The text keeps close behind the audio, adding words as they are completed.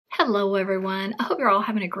Hello everyone, I hope you're all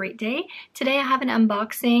having a great day. Today I have an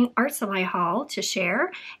unboxing art supply haul to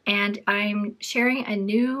share, and I'm sharing a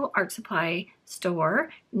new art supply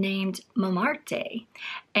store named Momarte.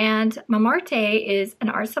 And Momarte is an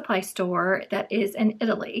art supply store that is in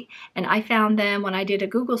Italy, and I found them when I did a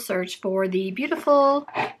Google search for the beautiful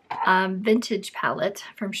vintage palette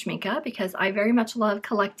from Schmincke, because I very much love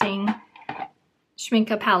collecting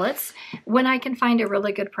Schmincke palettes when I can find a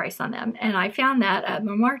really good price on them, and I found that at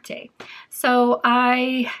Momarte. So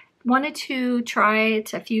I wanted to try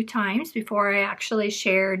it a few times before I actually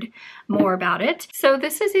shared more about it. So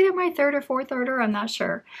this is either my third or fourth order, I'm not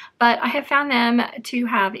sure, but I have found them to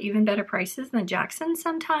have even better prices than Jackson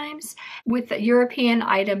sometimes. With European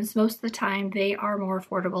items, most of the time they are more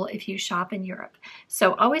affordable if you shop in Europe.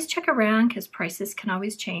 So always check around because prices can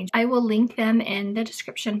always change. I will link them in the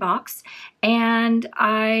description box, and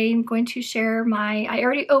I'm going to share I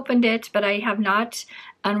already opened it, but I have not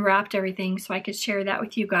unwrapped everything so I could share that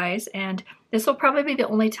with you guys, and this will probably be the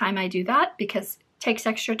only time I do that because it takes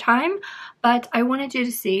extra time, but I wanted you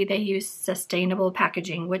to see they use sustainable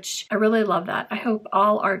packaging, which I really love that. I hope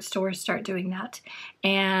all art stores start doing that,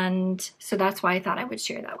 and so that's why I thought I would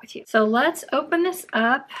share that with you. So let's open this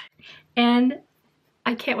up, and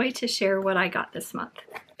I can't wait to share what I got this month.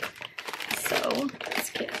 So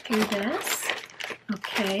let's get through this.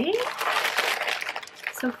 Okay,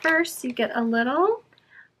 so first you get a little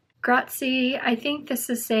Grazie. I think this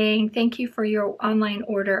is saying thank you for your online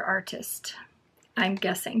order, artist. I'm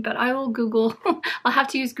guessing, but I will Google. I'll have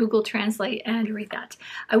to use Google Translate and read that.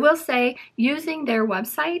 I will say using their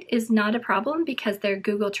website is not a problem because their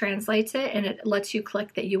Google translates it and it lets you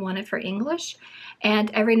click that you want it for English.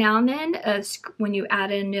 And every now and then, when you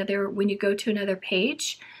go to another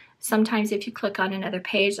page, sometimes if you click on another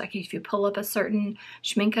page, like if you pull up a certain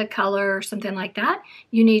Schmincke color or something like that,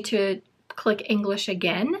 you need to click English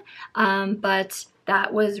again, but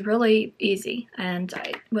that was really easy and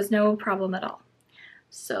it was no problem at all.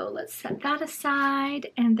 So let's set that aside,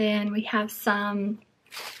 and then we have some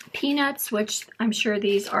peanuts, which I'm sure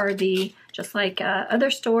these are just like other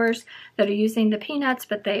stores that are using the peanuts,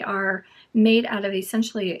 but they are made out of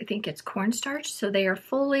essentially, I think it's cornstarch, so they are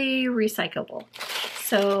fully recyclable.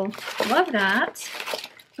 So love that.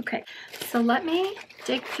 Okay, so let me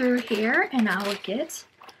dig through here and I will get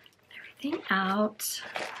out.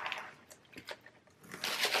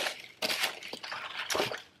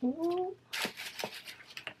 Ooh.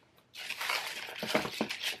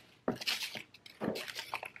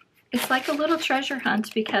 It's like a little treasure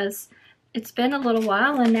hunt because it's been a little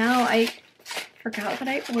while and now I forgot what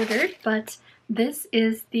I ordered, but this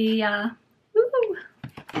is the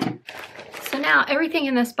so now everything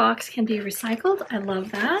in this box can be recycled. I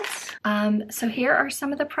love that. So here are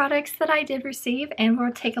some of the products that I did receive, and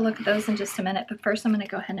we'll take a look at those in just a minute. But first I'm going to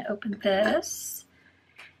go ahead and open this.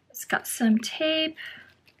 It's got some tape.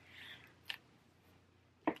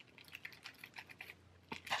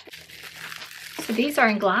 So these are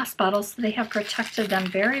in glass bottles, so they have protected them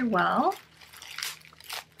very well.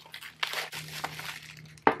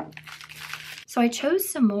 So I chose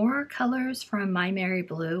some more colors from Maimeri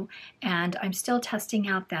Blu, and I'm still testing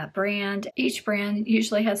out that brand. Each brand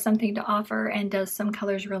usually has something to offer and does some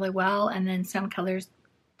colors really well, and then some colors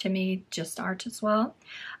to me just aren't as well.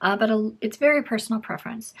 But it's very personal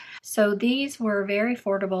preference. So these were very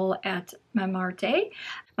affordable at Momarte.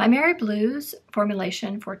 Maimeri Blu's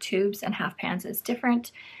formulation for tubes and half pans is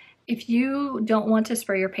different. If you don't want to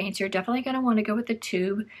spray your paints, you're definitely going to want to go with the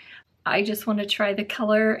tube. I just want to try the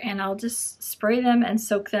color, and I'll just spray them and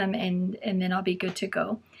soak them, and then I'll be good to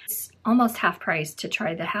go. It's almost half price to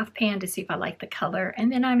try the half pan to see if I like the color,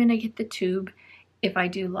 and then I'm going to get the tube if I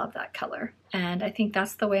do love that color. And I think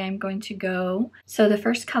that's the way I'm going to go. So the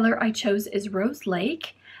first color I chose is Rose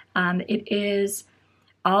Lake. It is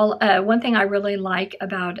one thing I really like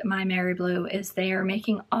about Maimeri Blu is they are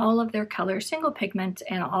making all of their colors single pigment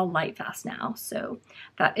and all light fast now. So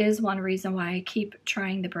that is one reason why I keep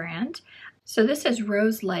trying the brand. So this is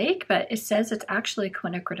Rose Lake, but it says it's actually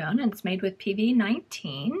quinacridone and it's made with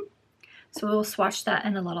PV19. So we'll swatch that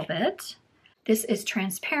in a little bit. This is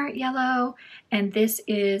transparent yellow, and this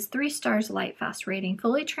is 3 stars light fast rating,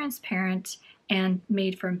 fully transparent and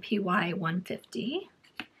made from PY 150.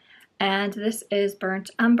 And this is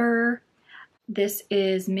Burnt Umber. This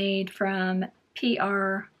is made from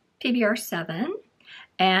PBR 7,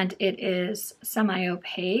 and it is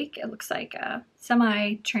semi-opaque. It looks like a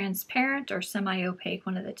semi-transparent or semi-opaque,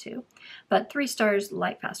 one of the two. But 3 stars,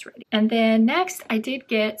 light, fast, ready. And then next, I did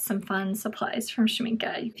get some fun supplies from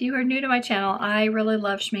Schmincke. If you are new to my channel, I really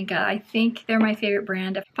love Schmincke. I think they're my favorite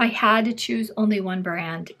brand. If I had to choose only one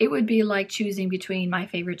brand, it would be like choosing between my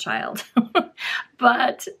favorite child.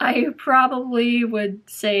 But I probably would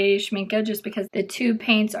say Schmincke just because the tube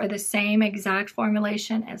paints are the same exact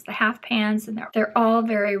formulation as the half pans, and they're all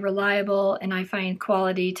very reliable, and I find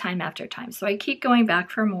quality time after time. So I keep going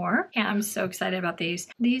back for more. Yeah, I'm so excited about these.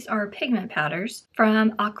 These are pigment powders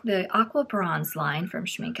from the Aqua Bronze line from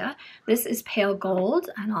Schmincke. This is pale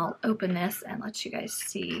gold, and I'll open this and let you guys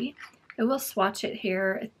see. I will swatch it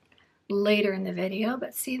here later in the video,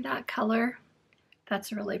 but see that color?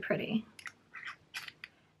 That's really pretty.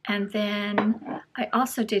 And then I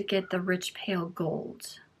also did get the rich pale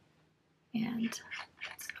gold. And let's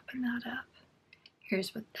open that up.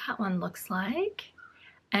 Here's what that one looks like.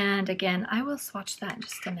 And again, I will swatch that in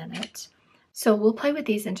just a minute. So we'll play with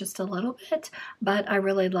these in just a little bit, but I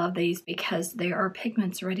really love these because they are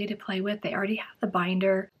pigments ready to play with. They already have the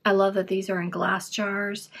binder. I love that these are in glass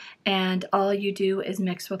jars, and all you do is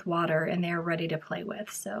mix with water and they're ready to play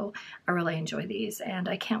with. So I really enjoy these, and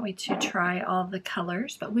I can't wait to try all the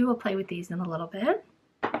colors, but we will play with these in a little bit.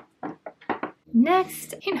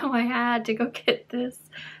 Next, I had to go get this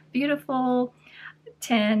beautiful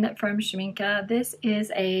tin from Schmincke. This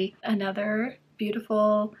is another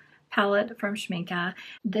beautiful palette from Schmincke.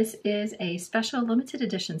 This is a special limited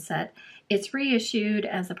edition set. It's reissued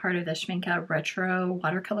as a part of the Schmincke Retro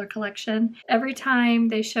Watercolor collection. Every time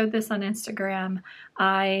they showed this on Instagram,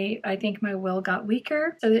 I think my will got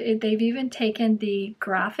weaker. So they've even taken the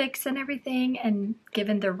graphics and everything and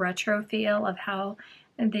given the retro feel of how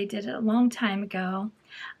they did it a long time ago,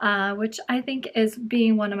 which I think is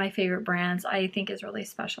being one of my favorite brands, I think is really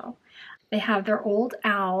special. They have their old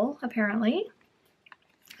owl, apparently.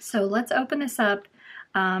 So let's open this up,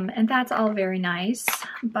 and that's all very nice,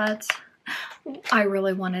 but I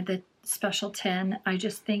really wanted the special tin. I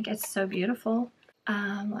just think it's so beautiful.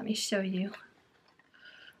 Let me show you.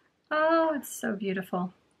 Oh, it's so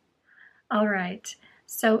beautiful. All right,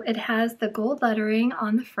 so it has the gold lettering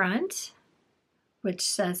on the front, which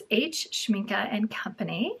says H. Schmincke and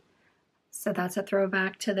Company. So that's a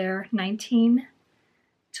throwback to their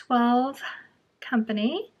 1912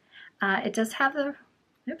 company. It does have the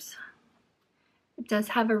It does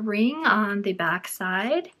have a ring on the back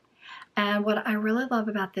side, and what I really love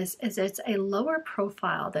about this is it's a lower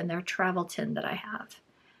profile than their travel tin that I have.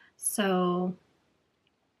 So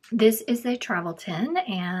this is a travel tin,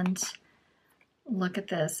 and look at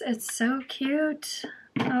this. It's so cute.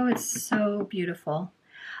 Oh, it's so beautiful.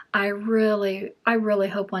 I really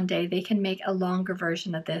hope one day they can make a longer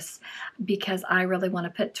version of this because I really want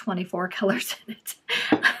to put 24 colors in it.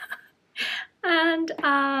 And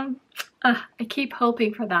I keep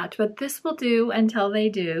hoping for that, but this will do until they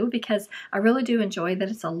do, because I really do enjoy that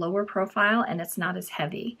it's a lower profile and it's not as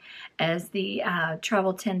heavy as the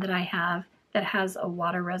travel tin that I have that has a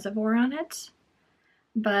water reservoir on it.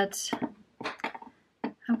 But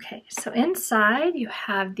okay, so inside you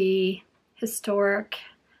have the historic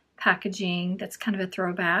packaging that's kind of a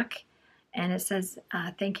throwback, and it says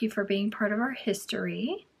thank you for being part of our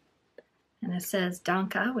history. And it says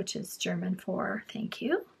Danke, which is German for thank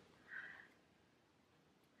you.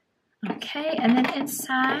 Okay, and then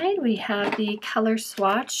inside we have the color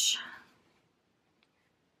swatch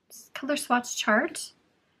chart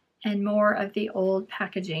and more of the old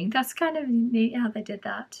packaging. That's kind of neat how they did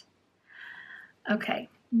that. Okay,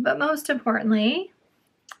 but most importantly,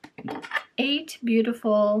 8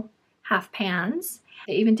 beautiful half pans.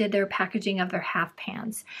 They even did their packaging of their half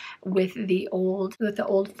pans with the old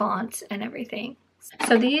font and everything.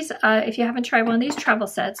 So these, if you haven't tried one of these travel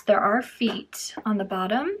sets, there are feet on the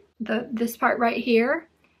bottom. This part right here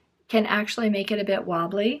can actually make it a bit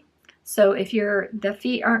wobbly. So if the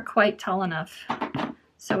feet aren't quite tall enough,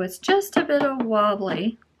 so it's just a bit of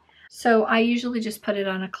wobbly. So I usually just put it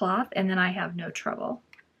on a cloth and then I have no trouble.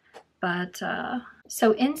 But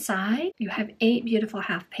so inside you have 8 beautiful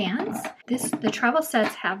half pans. The travel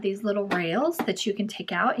sets have these little rails that you can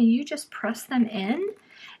take out and you just press them in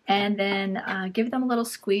and then give them a little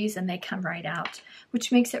squeeze and they come right out,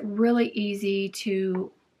 which makes it really easy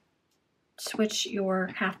to switch your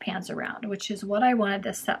half pans around, which is what I wanted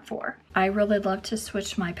this set for. I really love to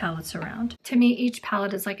switch my palettes around. To me, each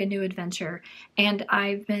palette is like a new adventure, and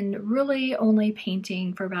I've been really only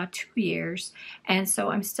painting for about 2 years, and so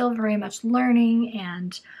I'm still very much learning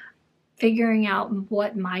and figuring out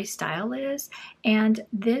what my style is, and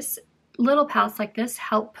this little palettes like this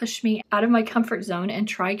help push me out of my comfort zone and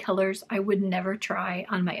try colors I would never try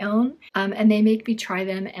on my own. And they make me try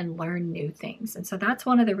them and learn new things. And so that's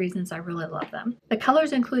one of the reasons I really love them. The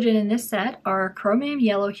colors included in this set are Chromium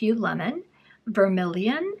Yellow Hue Lemon,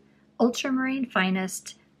 Vermilion, Ultramarine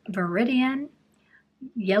Finest, Viridian,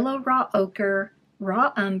 Yellow Raw Ochre,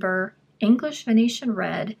 Raw Umber, English Venetian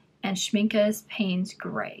Red, and Schmincke's Payne's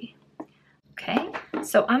Gray. Okay,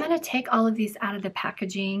 so I'm going to take all of these out of the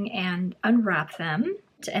packaging and unwrap them,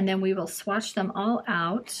 and then we will swatch them all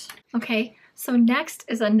out. Okay, so next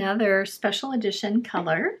is another special edition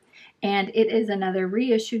color, and it is another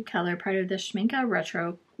reissued color, part of the Schmincke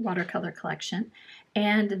Retro Watercolor Collection,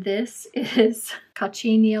 and this is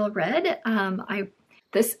Cochineal Red.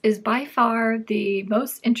 This is by far the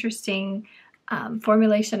most interesting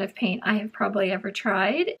formulation of paint I have probably ever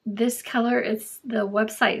tried. This color, the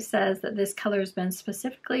website says that this color has been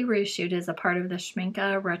specifically reissued as a part of the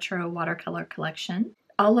Schmincke Retro Watercolor Collection.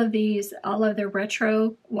 All of the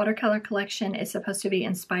retro watercolor collection is supposed to be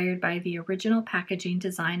inspired by the original packaging,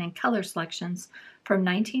 design, and color selections from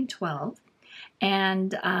 1912.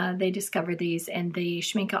 And they discovered these in the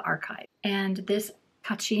Schmincke archive. And this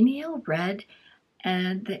Cochineal Red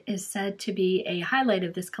is said to be a highlight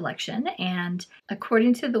of this collection, and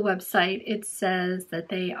according to the website it says that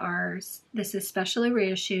this is specially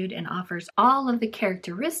reissued and offers all of the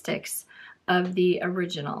characteristics of the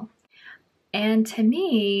original. And to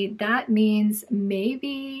me that means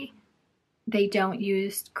maybe they don't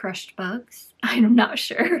use crushed bugs. I'm not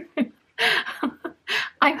sure.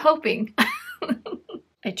 I'm hoping.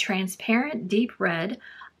 A transparent deep red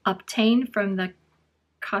obtained from the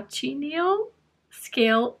Cochineal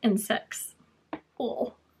scale insects.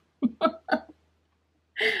 Oh.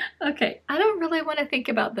 Okay, I don't really want to think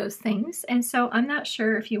about those things, and so I'm not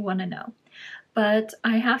sure if you want to know. But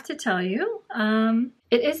I have to tell you,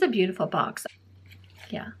 it is a beautiful box.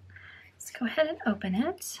 Yeah, let's go ahead and open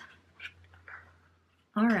it.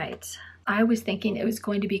 All right, I was thinking it was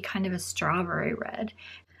going to be kind of a strawberry red.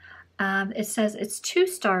 It says it's 2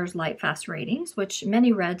 stars light fast ratings, which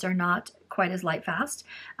many reds are not quite as light fast.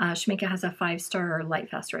 Schmincke has a 5-star light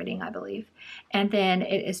fast rating, I believe. And then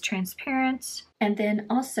it is transparent, and then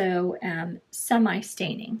also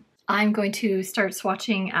semi-staining. I'm going to start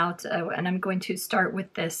swatching out, and I'm going to start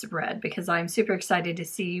with this red because I'm super excited to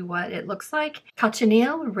see what it looks like.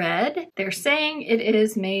 Cochineal Red, they're saying it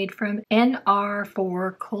is made from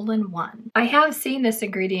NR4:1. I have seen this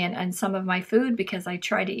ingredient in some of my food because I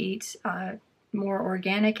try to eat more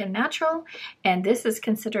organic and natural, and this is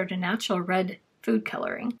considered a natural red food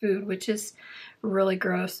coloring food, which is really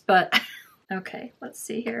gross, but okay, let's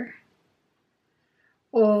see here.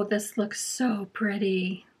 Oh, this looks so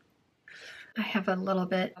pretty. I have a little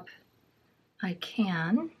bit I'm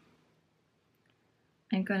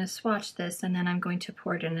going to swatch this, and then I'm going to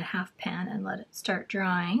pour it in a half pan and let it start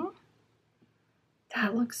drying.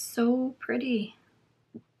 That looks so pretty.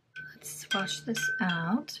 Let's swatch this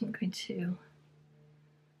out. I'm going to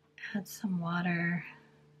add some water.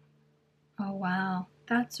 Oh wow,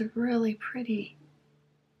 that's really pretty.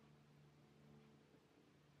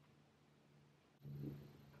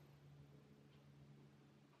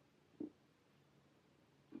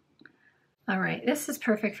 All right, this is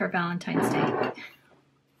perfect for Valentine's Day,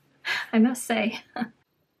 I must say.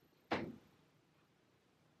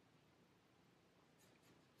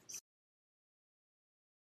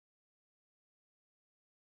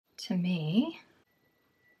 To me,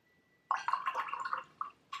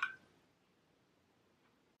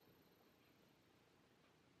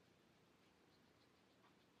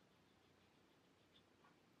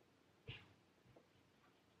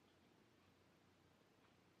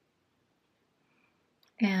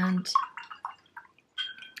 and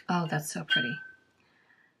oh, that's so pretty.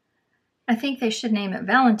 I think they should name it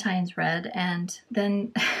Valentine's Red, and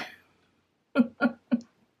then then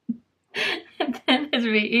it'd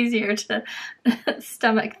be easier to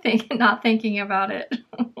stomach not thinking about it,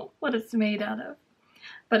 what it's made out of.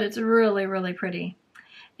 But it's really, really pretty.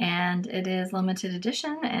 And it is limited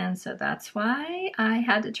edition, and so that's why I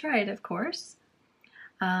had to try it, of course.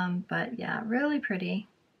 But yeah, really pretty.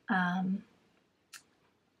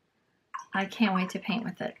 I can't wait to paint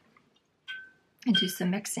with it and do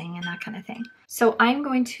some mixing and that kind of thing. So I'm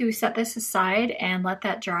going to set this aside and let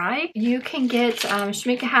that dry. You can get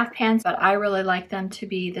Schmincke half pans, but I really like them to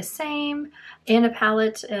be the same in a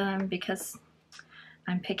palette because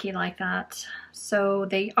I'm picky like that. So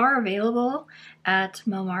they are available at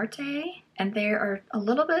Momarte, and they are a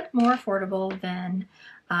little bit more affordable than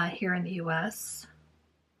here in the US.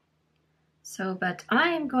 So, but I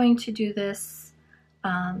am going to do this.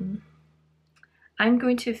 I'm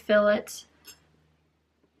going to fill it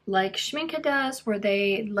like Schmincke does, where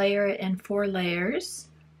they layer it in 4 layers.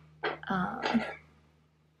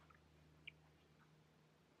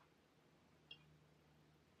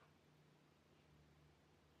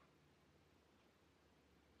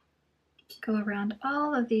 Go around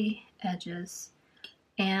all of the edges,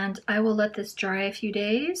 and I will let this dry a few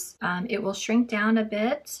days. It will shrink down a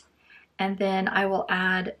bit, and then I will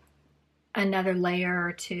add another layer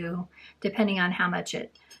or 2 depending on how much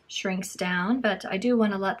it shrinks down, but I do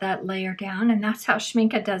want to let that layer down, and that's how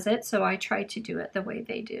Schmincke does it, so I try to do it the way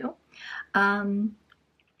they do. Yeah,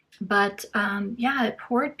 it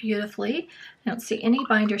poured beautifully. I don't see any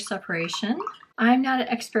binder separation. I'm not an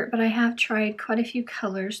expert, but I have tried quite a few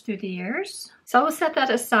colors through the years. So I will set that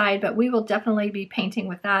aside, but we will definitely be painting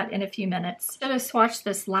with that in a few minutes. I'm going to swatch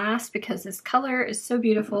this last because this color is so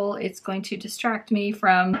beautiful. It's going to distract me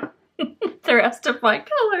from the rest of my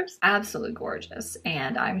colors. Absolutely gorgeous,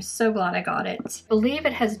 and I'm so glad I got it. I believe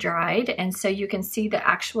it has dried, and so you can see the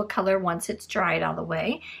actual color once it's dried all the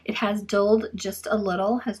way. It has dulled just a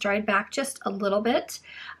little, has dried back just a little bit.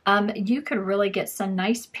 You could really get some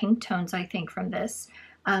nice pink tones, I think, from this.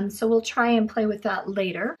 So we'll try and play with that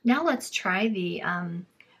later. Now let's try the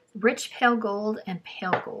rich pale gold and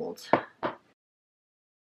pale gold.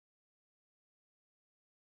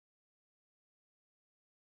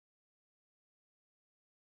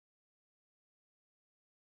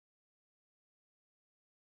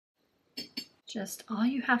 Just all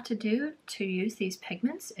you have to do to use these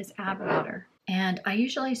pigments is add water. And I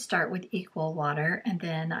usually start with equal water, and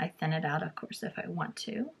then I thin it out, of course, if I want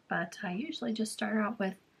to. But I usually just start out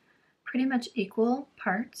with pretty much equal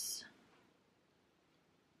parts.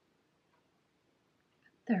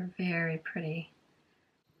 They're very pretty.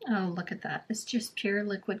 Oh, look at that. It's just pure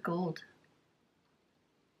liquid gold.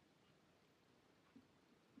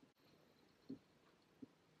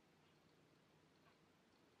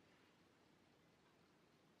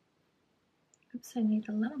 Oops, I need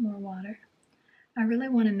a little more water. I really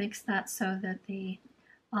want to mix that so that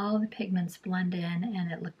all the pigments blend in and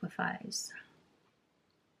it liquefies.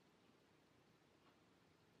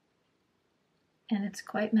 And it's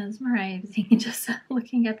quite mesmerizing just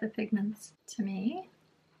looking at the pigments to me.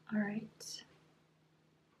 All right.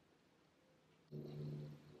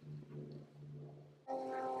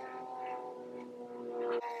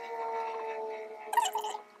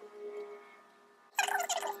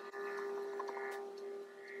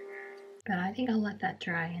 But I think I'll let that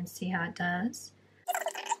dry and see how it does.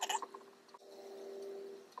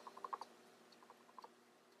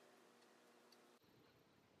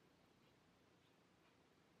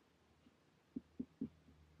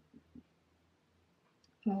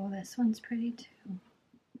 Oh, this one's pretty too.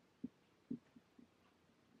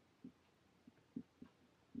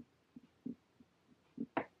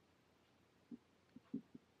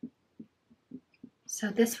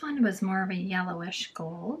 So this one was more of a yellowish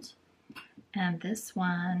gold, and this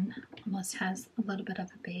one almost has a little bit of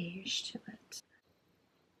a beige to it.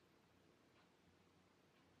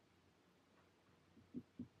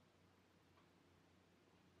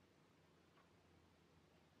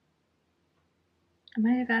 I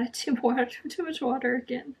might have added too much water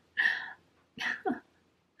again.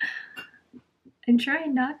 I'm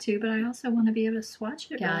trying not to, but I also want to be able to swatch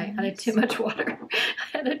it. Yeah, I added too much water.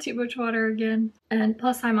 I added too much water again. And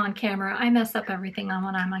plus I'm on camera. I mess up everything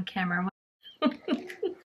when I'm on camera.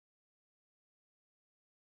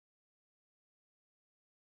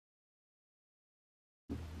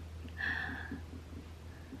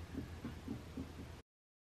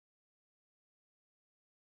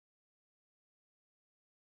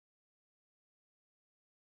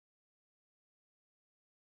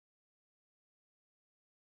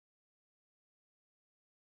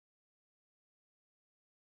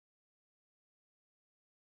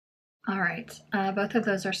 All right, both of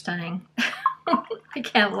those are stunning. I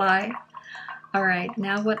can't lie. All right,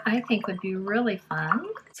 now what I think would be really fun.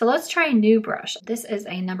 So let's try a new brush. This is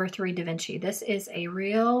a number 3 Da Vinci. This is a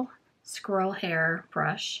real squirrel hair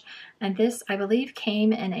brush. And this, I believe,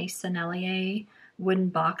 came in a Sennelier wooden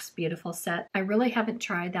box beautiful set. I really haven't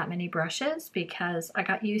tried that many brushes because I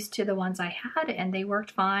got used to the ones I had and they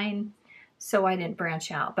worked fine. So I didn't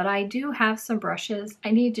branch out, but I do have some brushes I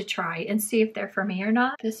need to try and see if they're for me or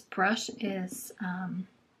not. This brush is,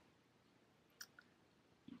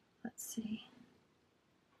 let's see.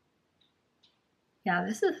 Yeah,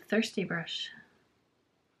 this is a thirsty brush.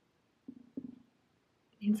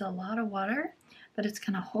 It needs a lot of water, but it's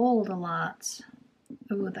gonna hold a lot.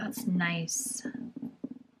 Ooh, that's nice.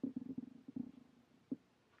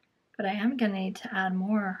 But I am gonna need to add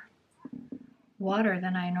more water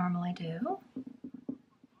than I normally do.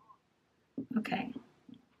 Okay.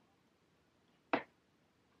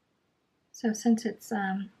 So since it's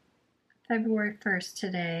February 1st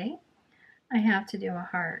today, I have to do a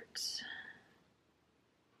heart.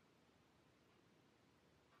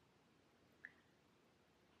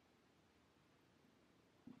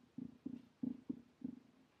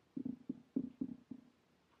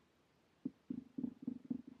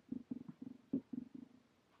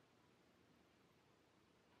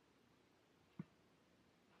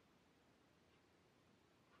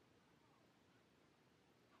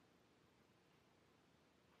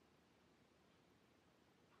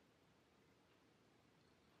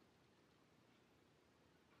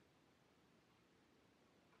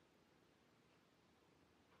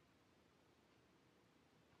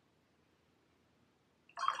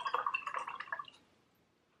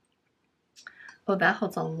 Oh, that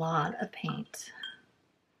holds a lot of paint.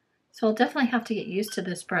 So I'll definitely have to get used to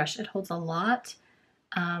this brush. It holds a lot.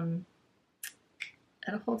 It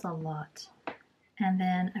holds a lot. And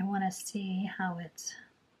then I want to see how it's,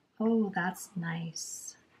 oh, that's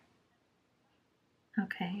nice.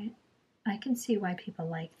 Okay, I can see why people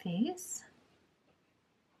like these.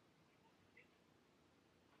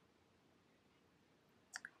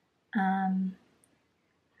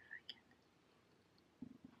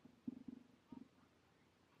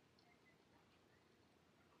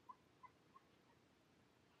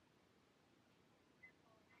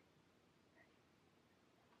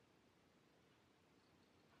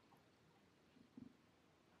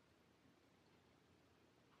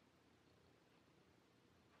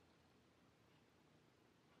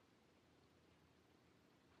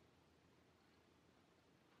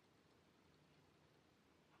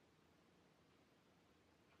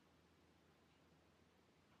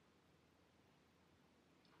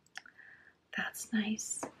 That's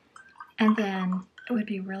nice. And then it would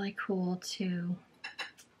be really cool to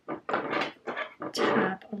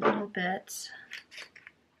tap a little bit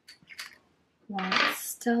while it's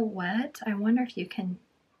still wet. I wonder if you can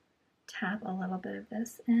tap a little bit of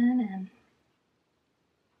this in and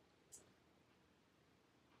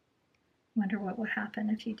wonder what would happen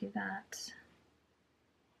if you do that.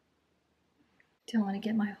 Don't want to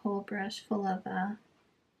get my whole brush full of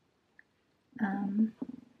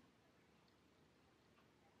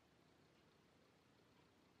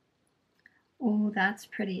oh, that's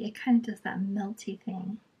pretty. It kind of does that melty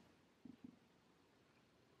thing.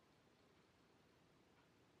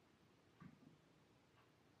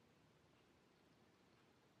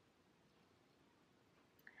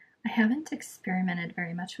 I haven't experimented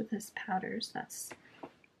very much with this powders. That's,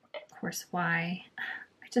 of course, why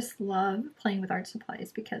I just love playing with art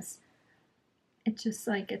supplies, because it's just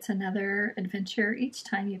like it's another adventure each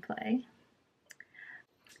time you play.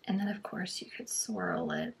 And then, of course, you could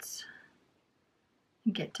swirl it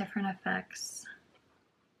and get different effects.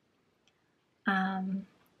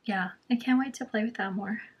 Yeah, I can't wait to play with that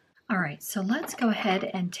more. All right, so let's go ahead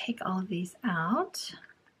and take all of these out.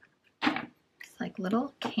 It's like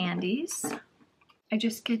little candies. I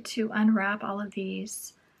just get to unwrap all of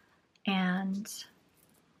these, and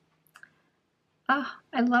oh,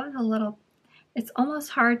 I love the little, it's almost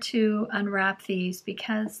hard to unwrap these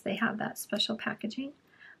because they have that special packaging.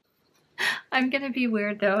 I'm gonna be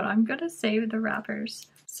weird though, and I'm gonna save the wrappers.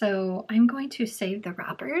 So I'm going to save the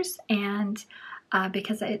wrappers, and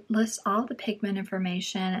because it lists all the pigment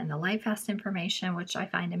information and the light fast information, which I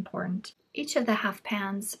find important. Each of the half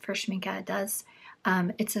pans for Schmincke does,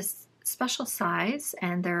 it's a special size,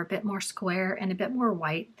 and they're a bit more square and a bit more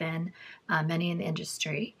white than many in the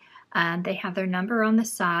industry. They have their number on the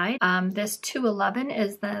side. This 211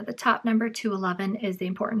 is the top number. 211 is the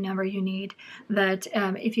important number you need, that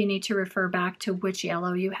if you need to refer back to which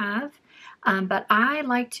yellow you have. But I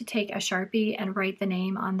like to take a Sharpie and write the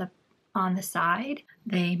name on the side.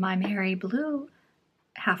 The Maimeri Blu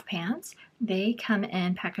half pans, they come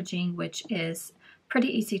in packaging which is pretty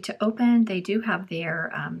easy to open. They do have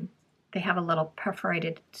their they have a little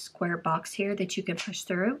perforated square box here that you can push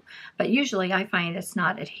through, but usually I find it's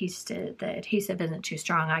not adhesive. The adhesive isn't too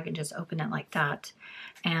strong. I can just open it like that.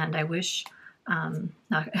 And I wish, I'm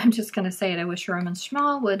just going to say it, I wish Roman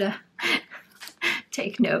Schmal would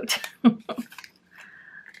take note.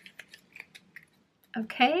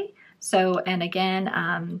 Okay, so, and again,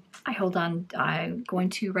 I'm going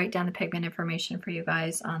to write down the pigment information for you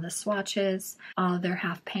guys on the swatches, all of their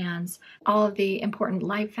half pans, all of the important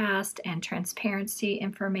light fast and transparency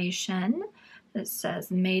information that says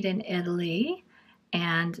made in Italy,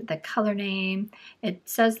 and the color name. It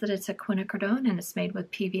says that it's a quinacridone and it's made with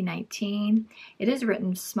PV19. It is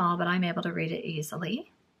written small, but I'm able to read it easily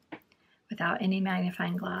without any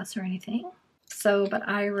magnifying glass or anything. But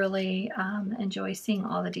I really enjoy seeing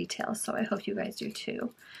all the details, so I hope you guys do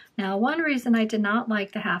too. Now, one reason I did not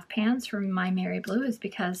like the half pans from Maimeri Blu is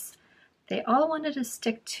because they all wanted to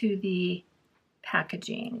stick to the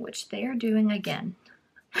packaging, which they are doing again.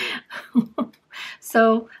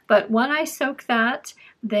 But when I soak that,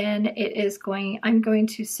 then I'm going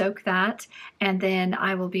to soak that, and then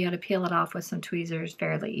I will be able to peel it off with some tweezers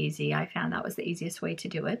fairly easy. I found that was the easiest way to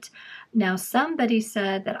do it. Now, somebody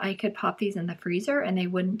said that I could pop these in the freezer and they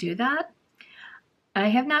wouldn't do that. I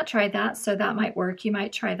have not tried that, so that might work. You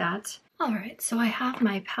might try that. All right, so I have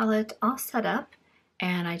my palette all set up,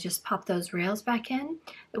 and I just pop those rails back in.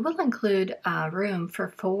 It will include room for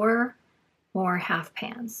 4 more half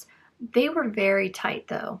pans. They were very tight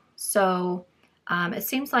though, so it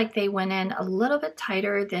seems like they went in a little bit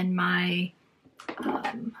tighter than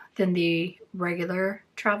than the regular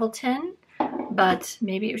travel tin, but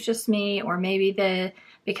maybe it was just me, or maybe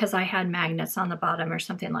because I had magnets on the bottom or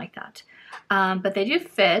something like that. But they do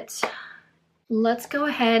fit. Let's go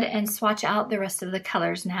ahead and swatch out the rest of the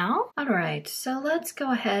colors now. All right, so let's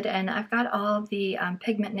go ahead, and I've got all the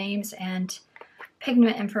pigment names and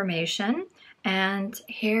pigment information. And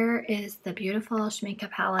here is the beautiful Schmincke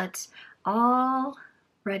palette, all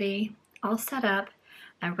ready, all set up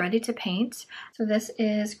and ready to paint. So this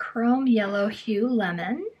is Chrome Yellow Hue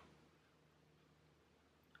Lemon.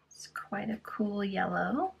 It's quite a cool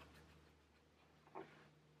yellow.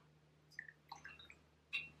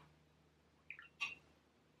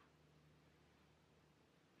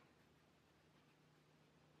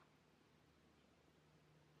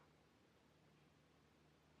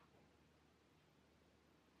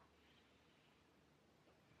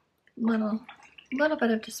 Little bit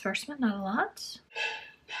of disbursement, not a lot.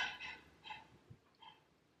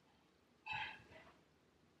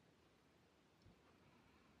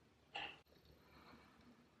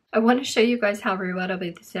 I want to show you guys how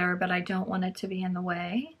rewettable these are, but I don't want it to be in the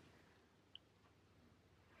way.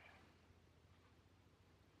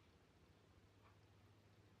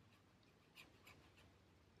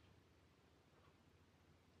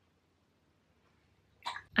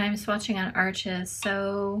 I'm swatching on arches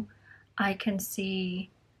so I can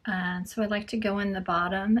see, so I like to go in the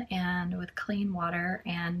bottom and with clean water,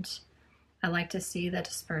 and I like to see the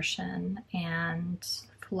dispersion and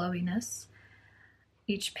flowiness.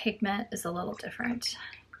 Each pigment is a little different,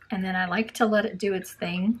 and then I like to let it do its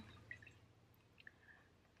thing.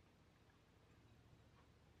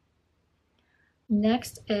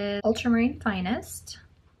 Next is Ultramarine Finest,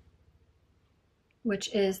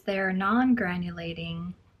 which is their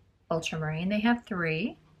non-granulating ultramarine. They have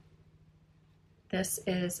 3. This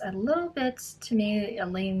is a little bit, to me, it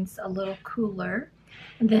leans a little cooler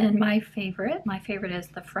than my favorite. My favorite is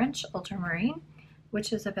the French ultramarine,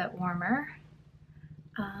 which is a bit warmer,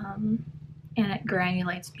 and it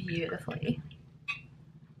granulates beautifully,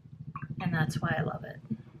 and that's why I love it.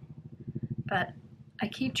 But I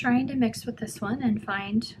keep trying to mix with this one and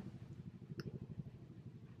find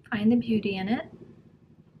the beauty in it.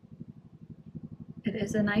 It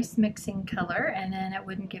is a nice mixing color, and then it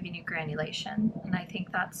wouldn't give you any granulation, and I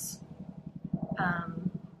think that's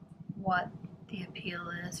what the appeal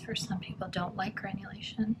is for some people. Don't like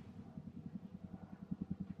granulation.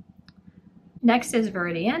 Next is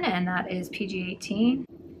Viridian, and that is PG18.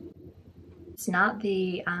 It's not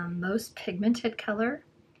the most pigmented color,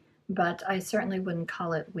 but I certainly wouldn't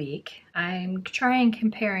call it weak. I'm trying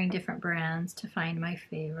comparing different brands to find my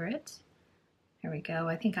favorite. There we go.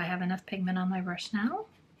 I think I have enough pigment on my brush now.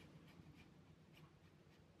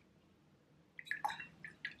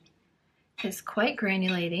 It's quite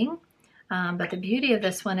granulating, but the beauty of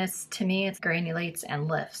this one is, to me, it granulates and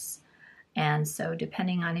lifts. And so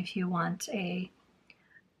depending on if you want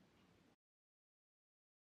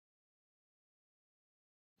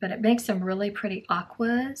but it makes some really pretty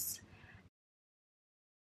aquas.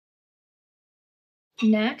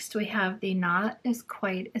 Next, we have the not as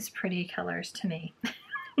quite as pretty colors to me.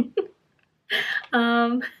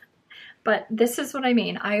 But this is what I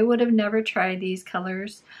mean. I would have never tried these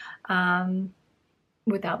colors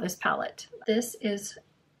without this palette. This is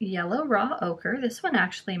Yellow Raw Ochre. This one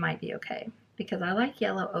actually might be okay because I like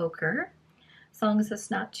yellow ochre, as long as it's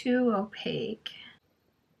not too opaque.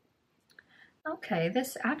 Okay,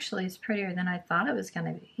 this actually is prettier than I thought it was going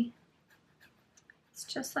to be. It's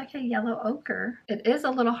just like a yellow ochre. It is a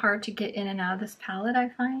little hard to get in and out of this palette, I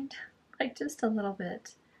find, like just a little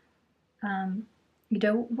bit.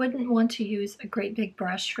 You wouldn't want to use a great big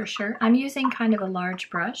brush for sure. I'm using kind of a large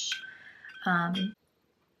brush.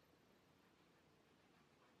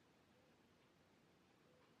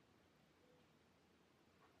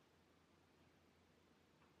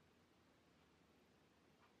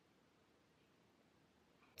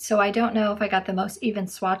 So I don't know if I got the most even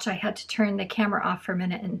swatch. I had to turn the camera off for a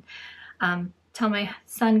minute and tell my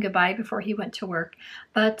son goodbye before he went to work.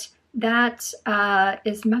 But that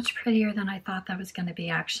is much prettier than I thought that was going to be,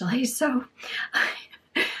 actually. So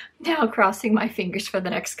now crossing my fingers for the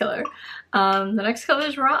next color. The next color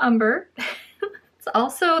is Raw Umber. It's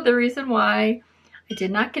also the reason why I did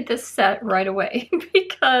not get this set right away,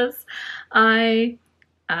 because I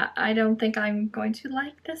don't think I'm going to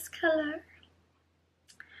like this color.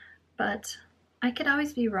 But I could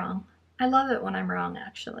always be wrong. I love it when I'm wrong,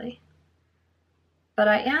 actually. But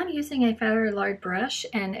I am using a fairly large brush,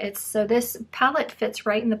 and so this palette fits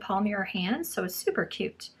right in the palm of your hand, so it's super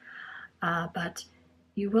cute. But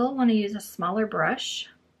you will want to use a smaller brush.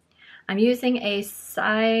 I'm using a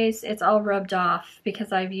size, it's all rubbed off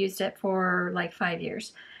because I've used it for like 5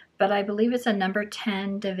 years, but I believe it's a number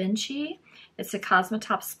 10 Da Vinci. It's a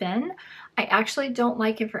Cosmotop Spin. I actually don't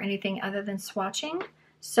like it for anything other than swatching.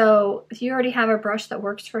 So if you already have a brush that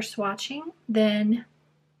works for swatching, then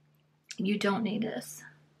you don't need this.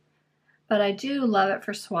 But I do love it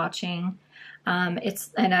for swatching.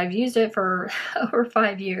 And I've used it for over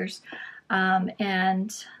 5 years. Oh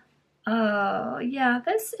yeah,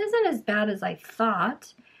 this isn't as bad as I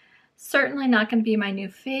thought. Certainly not going to be my new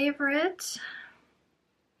favorite.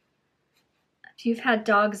 If you've had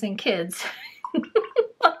dogs and kids,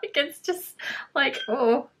 like, it's just like,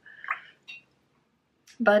 oh.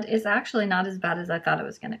 But it's actually not as bad as I thought it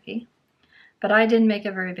was going to be. But I didn't make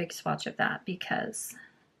a very big swatch of that because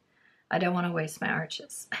I don't want to waste my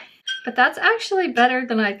arches. But that's actually better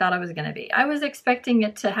than I thought it was going to be. I was expecting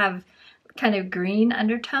it to have kind of green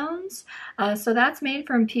undertones. So that's made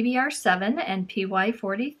from PBR7 and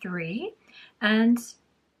PY43. And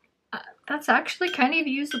that's actually kind of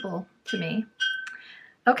usable to me.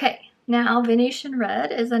 Okay, now Venetian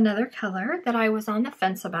Red is another color that I was on the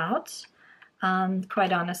fence about,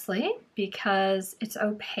 quite honestly, because it's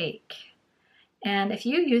opaque. And if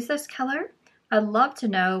you use this color, I'd love to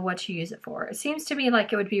know what you use it for. It seems to me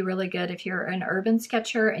like it would be really good if you're an urban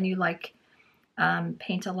sketcher and you like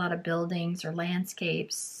paint a lot of buildings or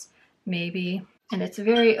landscapes, maybe. And it's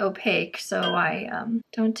very opaque, so I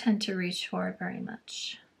don't tend to reach for it very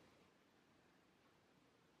much.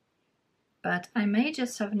 But I may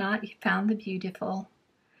just have not found the beautiful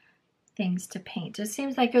things to paint. It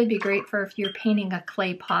seems like it would be great for if you're painting a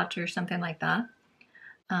clay pot or something like that.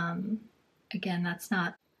 Again, that's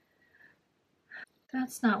not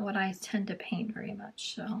what I tend to paint very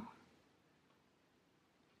much, so.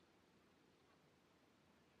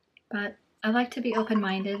 But I like to be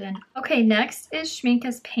open-minded. And okay, next is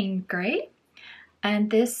Schmincke's Pain Gray, and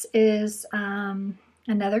this is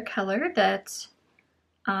another color that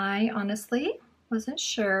I honestly wasn't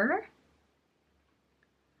sure.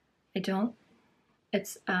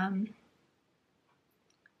 It's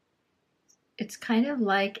kind of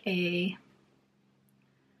like a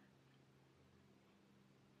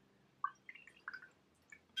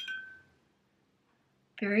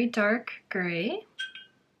very dark gray.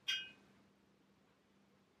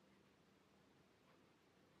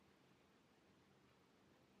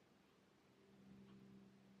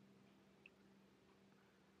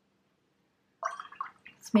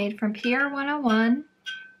 It's made from PR101,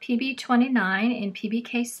 PB29, and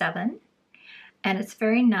PBK7, and it's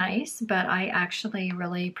very nice, but I actually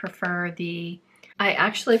really prefer the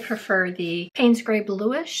Payne's Gray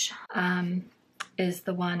Bluish, is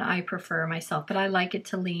the one I prefer myself, but I like it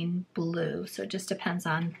to lean blue, so it just depends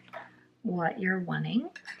on what you're wanting.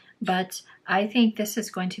 But I think this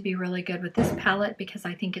is going to be really good with this palette because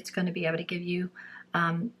I think it's going to be able to give you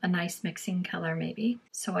a nice mixing color maybe.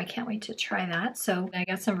 So I can't wait to try that. So I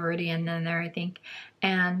got some Horadam in there, I think,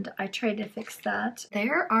 and I tried to fix that.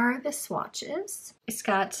 There are the swatches. It's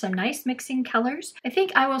got some nice mixing colors. I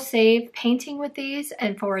think I will save painting with these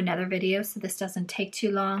and for another video so this doesn't take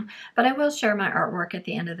too long, but I will share my artwork at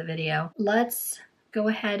the end of the video. Let's go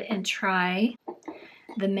ahead and try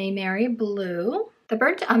the Maimeri Blu. The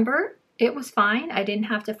Burnt Umber, it was fine. I didn't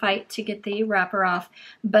have to fight to get the wrapper off,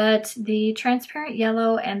 but the Transparent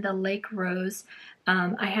Yellow and the Lake Rose,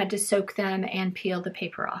 I had to soak them and peel the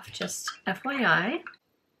paper off, just FYI.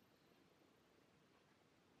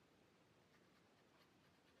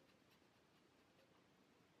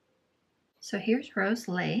 So here's Rose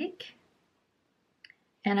Lake,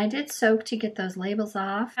 and I did soak to get those labels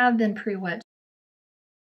off. I've been pre-wet.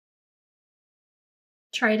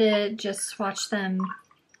 Try to just swatch them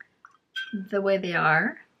the way they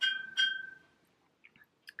are.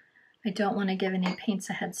 I don't want to give any paints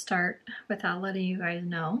a head start without letting you guys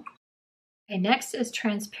know. Okay, next is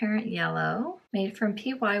Transparent Yellow, made from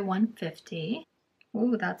PY150.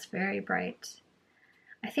 Ooh, that's very bright.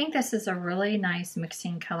 I think this is a really nice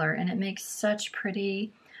mixing color, and it makes such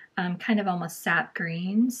pretty kind of almost sap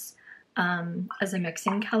greens as a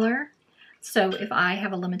mixing color. So if I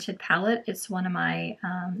have a limited palette, it's one of my,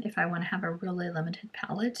 if I want to have a really limited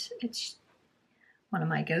palette, it's one of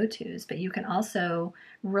my go-tos. But you can also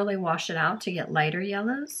really wash it out to get lighter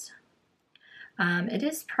yellows. It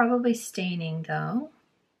is probably staining though,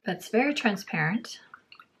 but it's very transparent.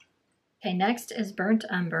 Okay, next is Burnt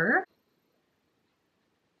Umber.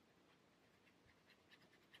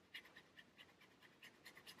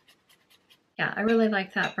 Yeah, I really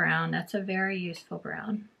like that brown. That's a very useful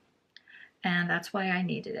brown. And that's why I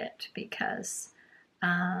needed it, because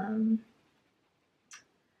I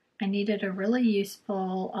needed a really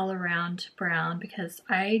useful all-around brown, because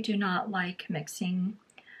I do not like mixing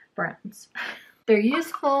browns. They're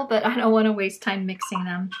useful, but I don't want to waste time mixing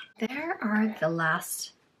them. There are the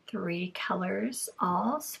last 3 colors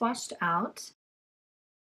all swatched out.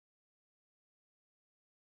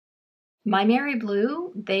 Maimeri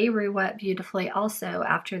Blu, they re-wet beautifully also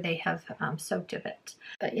after they have soaked a bit.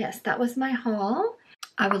 But yes, that was my haul.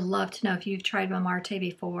 I would love to know if you've tried Momarte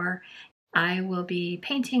before. I will be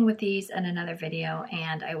painting with these in another video,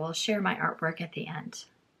 and I will share my artwork at the end.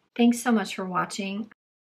 Thanks so much for watching.